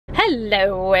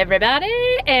Hello everybody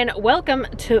and welcome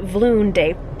to Vlune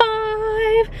day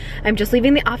 5. I'm just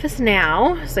leaving the office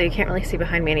now, so you can't really see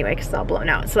behind me anyway because it's all blown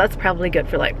out. So that's probably good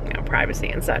for, like, you know, privacy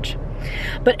and such.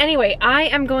 But anyway, I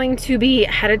am going to be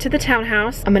headed to the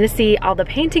townhouse. I'm gonna see all the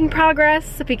painting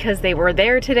progress because they were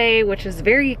there today, which is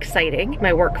very exciting.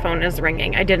 My work phone is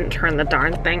ringing. I didn't turn the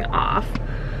darn thing off.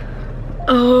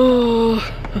 Oh.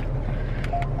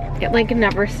 It like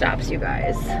never stops, you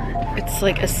guys. It's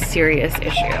like a serious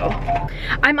issue.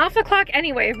 I'm off the clock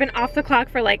anyway. I've been off the clock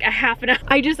for like a half an hour.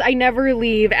 I never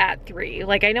leave at 3.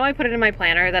 Like, I know I put it in my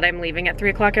planner that I'm leaving at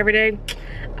 3 o'clock every day.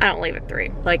 I don't leave at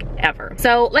 3, like, ever.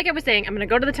 So like I was saying, I'm gonna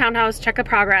go to the townhouse, check the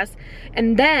progress,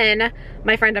 and then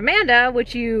my friend Amanda,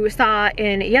 which you saw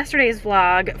in yesterday's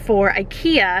vlog for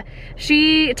IKEA,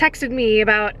 she texted me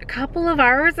about a couple of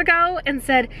hours ago and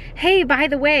said, hey, by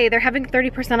the way, they're having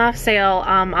 30% off sale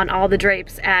on all the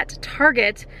drapes at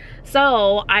Target.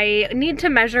 So I need to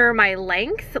measure my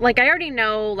length. Like, I already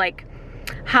know like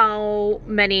how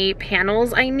many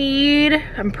panels I need,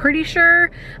 I'm pretty sure,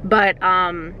 but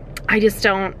I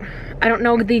don't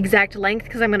know the exact length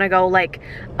because I'm gonna go like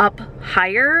up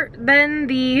higher than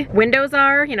the windows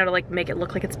are, you know, to like make it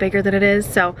look like it's bigger than it is.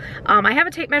 So I have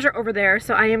a tape measure over there,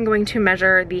 so I am going to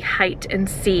measure the height and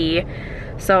see.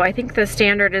 So I think the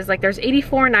standard is like there's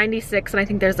 84, 96, and I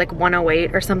think there's like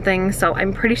 108 or something. So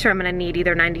I'm pretty sure I'm gonna need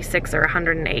either 96 or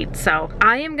 108. So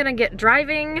I am gonna get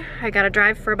driving. I gotta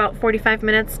drive for about 45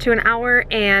 minutes to an hour,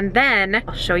 and then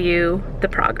I'll show you the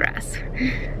progress.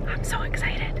 I'm so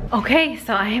excited. Okay,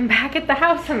 so I am back at the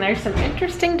house and there's some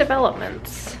interesting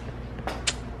developments.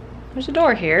 There's a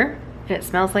door here and it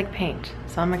smells like paint,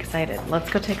 so I'm excited. Let's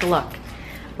go take a look.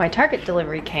 My Target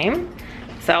delivery came,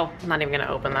 so I'm not even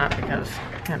gonna open that because,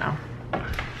 you know,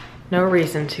 no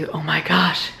reason to. Oh my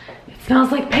gosh, it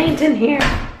smells like paint in here.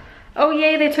 Oh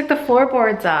yay, they took the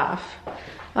floorboards off.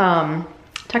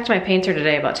 Talked to my painter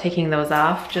today about taking those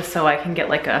off just so I can get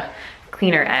like a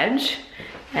cleaner edge,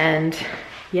 and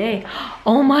yay.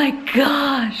 Oh my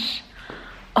gosh.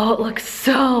 Oh, it looks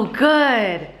so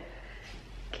good.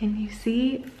 Can you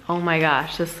see? Oh my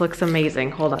gosh, this looks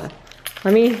amazing. Hold on.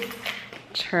 Let me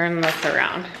turn this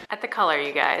around. At the color,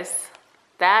 you guys.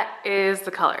 That is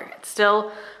the color. It's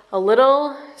still a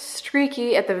little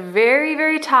streaky at the very,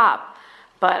 very top,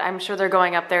 but I'm sure they're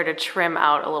going up there to trim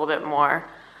out a little bit more.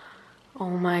 Oh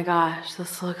my gosh,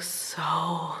 this looks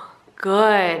so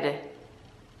good.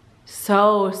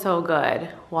 So good.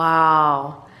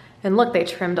 Wow. And look, they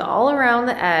trimmed all around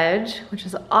the edge, which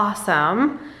is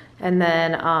awesome. And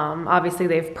then obviously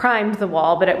they've primed the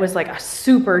wall, but it was like a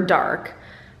super dark.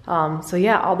 So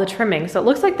yeah, all the trimming. So it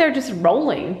looks like they're just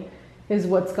rolling is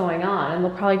what's going on. And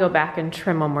they'll probably go back and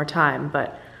trim one more time,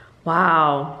 but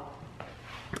wow.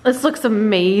 This looks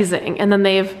amazing. And then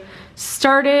they've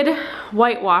started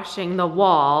whitewashing the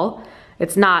wall.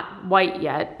 It's not white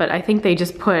yet, but I think they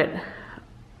just put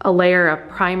a layer of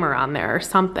primer on there or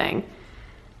something.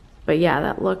 But yeah,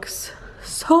 that looks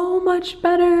so much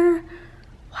better.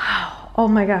 Wow. Oh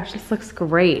my gosh, this looks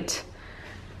great.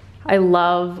 I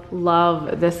love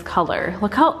this color.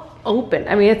 Look how open.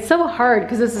 I mean, it's so hard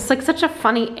because it's just like such a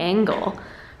funny angle.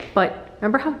 But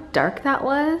remember how dark that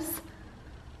was?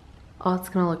 Oh, it's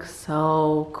gonna look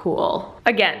so cool.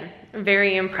 Again,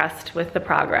 very impressed with the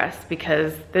progress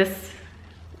because this,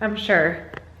 I'm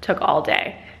sure, took all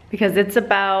day. Because it's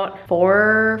about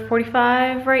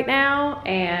 4:45 right now,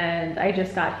 and I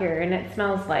just got here and it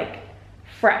smells like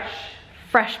fresh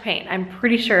paint. I'm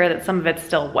pretty sure that some of it's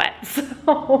still wet,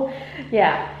 so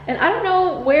yeah. And I don't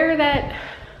know where that,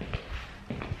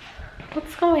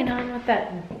 what's going on with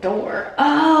that door?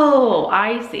 Oh,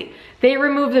 I see. They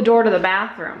removed the door to the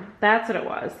bathroom. That's what it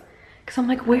was. Cause I'm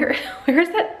like, where's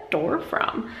that door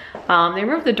from? They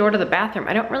removed the door to the bathroom.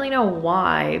 I don't really know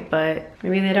why, but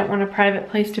maybe they don't want a private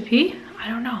place to pee. I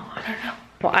don't know.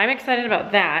 Well, I'm excited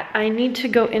about that. I need to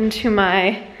go into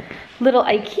my little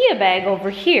IKEA bag over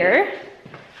here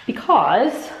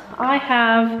because I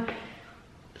have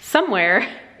somewhere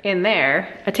in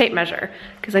there a tape measure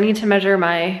because I need to measure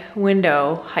my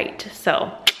window height.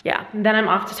 So yeah, then I'm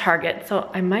off to Target. So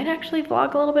I might actually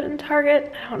vlog a little bit in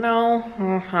Target. I don't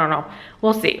know.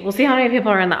 We'll see. We'll see how many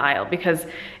people are in the aisle because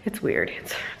it's weird.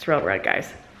 It's real red,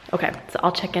 guys. Okay, so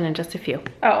I'll check in just a few.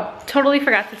 Oh, totally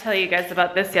forgot to tell you guys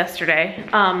about this yesterday.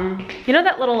 You know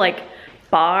that little like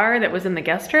bar that was in the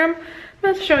guest room?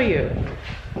 I'm gonna show you.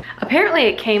 Apparently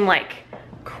it came like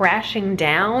crashing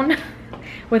down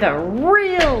with a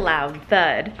real loud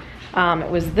thud.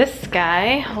 It was this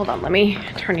guy. Hold on, let me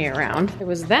turn you around. It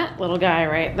was that little guy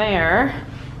right there.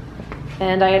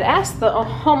 And I had asked the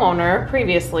homeowner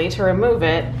previously to remove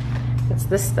it, It's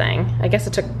this thing. I guess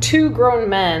it took 2 grown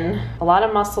men, a lot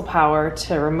of muscle power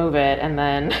to remove it, and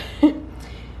then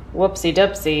whoopsie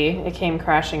doopsie, it came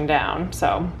crashing down.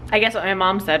 So I guess what my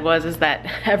mom said is that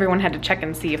everyone had to check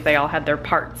and see if they all had their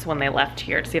parts when they left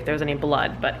here to see if there was any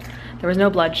blood, but there was no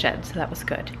bloodshed, so that was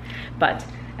good. But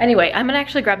anyway, I'm gonna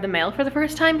actually grab the mail for the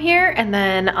first time here, and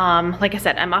then like I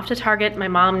said, I'm off to Target. My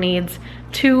mom needs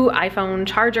 2 iPhone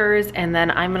chargers, and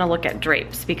then I'm gonna look at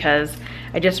drapes because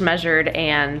I just measured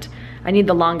and I need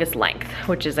the longest length,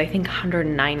 which is I think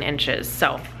 109 inches.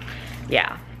 So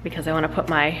yeah, because I want to put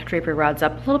my drapery rods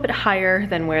up a little bit higher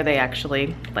than where they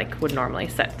actually like would normally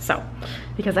sit. So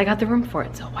because I got the room for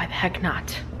it, so why the heck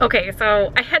not? Okay,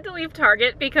 so I had to leave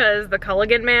Target because the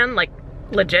Culligan man, like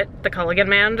legit, the Culligan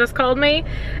man just called me,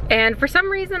 and for some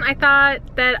reason I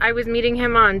thought that I was meeting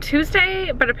him on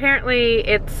Tuesday, but apparently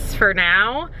it's for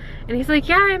now. And he's like,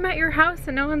 yeah, I'm at your house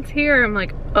and no one's here. I'm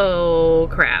like, oh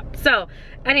crap. So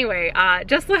anyway,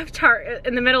 just left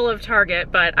in the middle of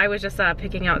Target, but I was just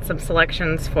picking out some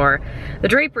selections for the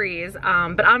draperies,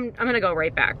 but I'm gonna go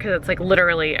right back because it's like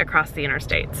literally across the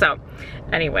interstate. So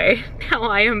anyway, now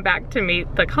I am back to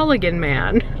meet the Culligan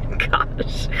man.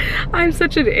 Gosh, I'm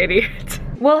such an idiot.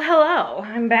 Well, hello,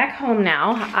 I'm back home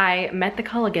now. I met the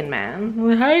Culligan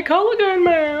man. Hey, Culligan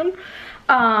man.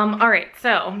 All right, so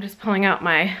I'm just pulling out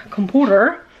my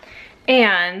computer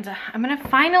and I'm gonna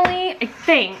finally, I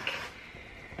think,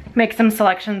 make some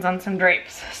selections on some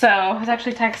drapes. So I was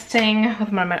actually texting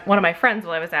with one of my friends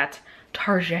while I was at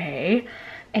Target,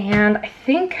 and I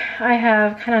think I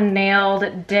have kind of nailed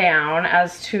it down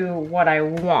as to what I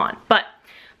want. But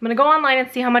I'm gonna go online and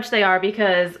see how much they are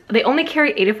because they only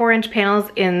carry 84-inch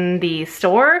panels in the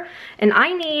store, and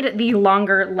I need the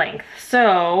longer length.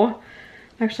 So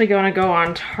I'm actually gonna go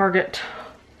on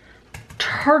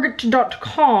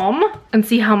favorite.daughter.emily and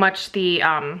see how much the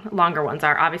longer ones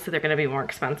are. Obviously they're gonna be more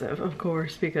expensive, of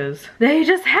course, because they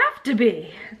just have to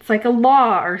be. It's like a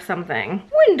law or something.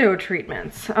 Window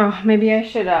treatments. Oh, maybe I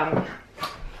should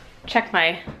check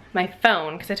my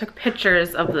phone because I took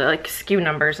pictures of the like SKU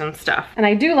numbers and stuff. And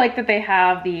I do like that they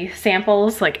have the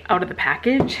samples like out of the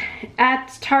package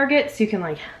at Target so you can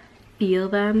like feel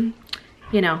them.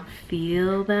 You know,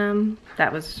 feel them.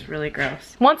 That was really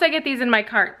gross. Once I get these in my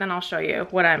cart, then I'll show you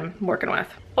what I'm working with.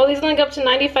 Oh, these only go up to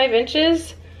 95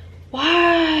 inches?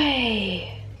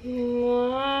 Why?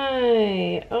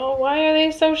 Why? Oh, why are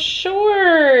they so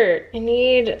short? I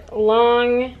need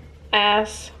long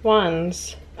ass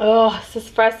ones. Oh, this is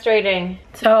frustrating.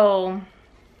 So,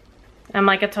 I'm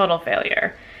like a total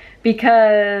failure.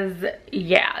 Because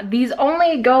yeah, these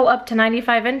only go up to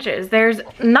 95 inches. There's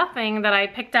nothing that I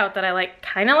picked out that I like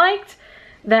kind of liked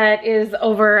that is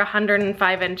over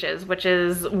 105 inches, which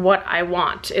is what I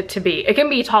want it to be. It can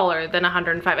be taller than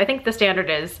 105. I think the standard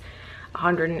is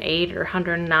 108 or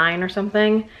 109 or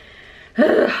something.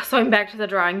 So I'm back to the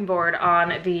drawing board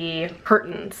on the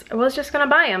curtains. I was just gonna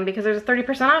buy them because there's a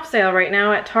 30% off sale right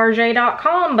now at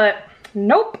target.com, but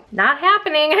nope, not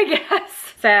happening, I guess.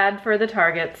 Sad for the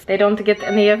Targets. They don't get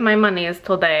any of my monies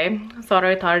today.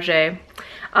 Sorry, Target.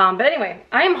 But anyway,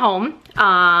 I am home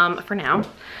for now,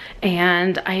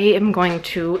 and I am going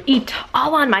to eat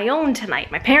all on my own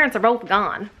tonight. My parents are both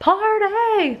gone.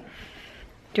 Party! Do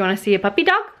you want to see a puppy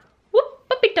dog? Whoop,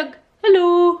 puppy dog.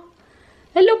 Hello.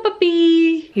 Hello,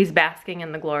 puppy. He's basking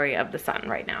in the glory of the sun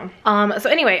right now. So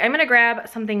anyway, I'm gonna grab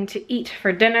something to eat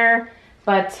for dinner.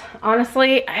 But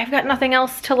honestly, I've got nothing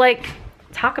else to like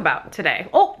talk about today.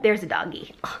 Oh, there's a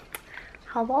doggy.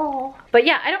 Hello. But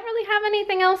yeah, I don't really have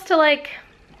anything else to like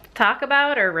talk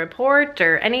about or report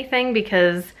or anything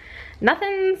because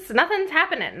nothing's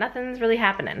happening. Nothing's really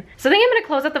happening. So I think I'm gonna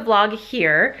close out the vlog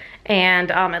here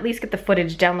and at least get the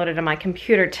footage downloaded on my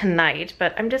computer tonight.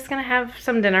 But I'm just gonna have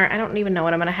some dinner. I don't even know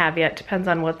what I'm gonna have yet. Depends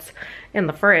on what's in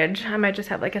the fridge. I might just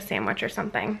have like a sandwich or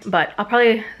something. But I'll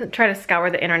probably try to scour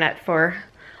the internet for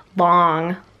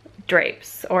long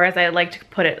drapes, or as I like to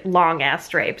put it, long ass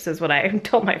drapes is what I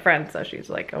told my friend. So she's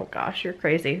like, oh gosh, you're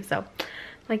crazy. So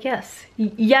like, yes,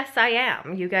 yes I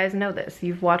am. You guys know this.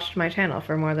 You've watched my channel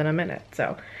for more than a minute.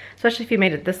 So especially if you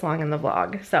made it this long in the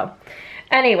vlog. So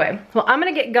anyway, well, I'm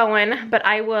gonna get going, but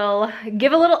I will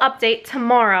give a little update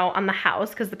tomorrow on the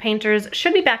house because the painters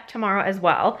should be back tomorrow as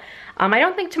well. I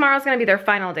don't think tomorrow's gonna be their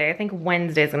final day. I think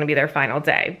Wednesday is gonna be their final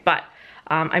day, but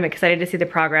I'm excited to see the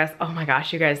progress. Oh my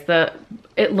gosh, you guys,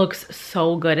 it looks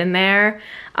so good in there.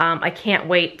 I can't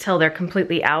wait till they're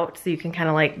completely out so you can kind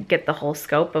of like get the whole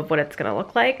scope of what it's gonna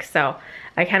look like. So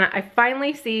I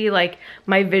finally see like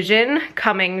my vision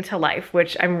coming to life,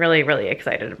 which I'm really, really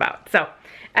excited about. So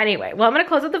anyway, well, I'm gonna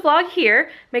close out the vlog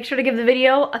here. Make sure to give the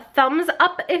video a thumbs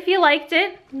up if you liked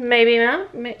it. Maybe, Mom,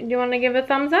 do you wanna give a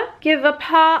thumbs up? Give a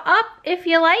paw up if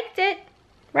you liked it,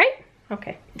 right?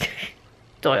 Okay.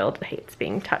 Doyle hates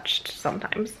being touched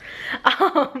sometimes.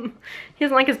 He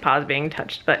doesn't like his paws being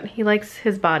touched, but he likes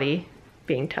his body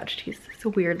being touched. He's a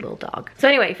weird little dog. So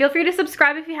anyway, feel free to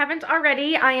subscribe if you haven't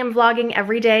already. I am vlogging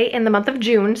every day in the month of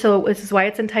June, so this is why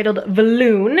it's entitled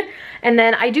Vlune. And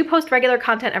then I do post regular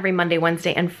content every Monday,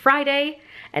 Wednesday, and Friday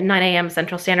at 9 a.m.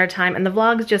 Central Standard Time, and the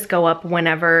vlogs just go up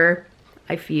whenever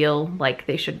I feel like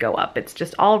they should go up. It's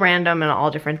just all random and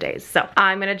all different days. So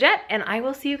I'm gonna jet, and I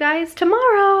will see you guys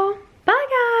tomorrow.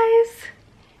 Bye, guys.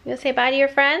 You gonna say bye to your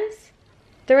friends?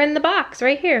 They're in the box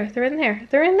right here. They're in there.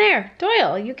 They're in there.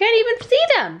 Doyle, you can't even see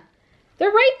them.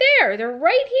 They're right there. They're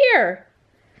right here.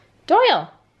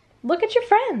 Doyle, look at your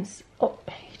friends. Oh,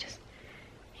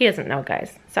 he doesn't know,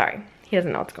 guys. Sorry. He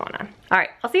doesn't know what's going on. All right,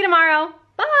 I'll see you tomorrow.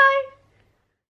 Bye.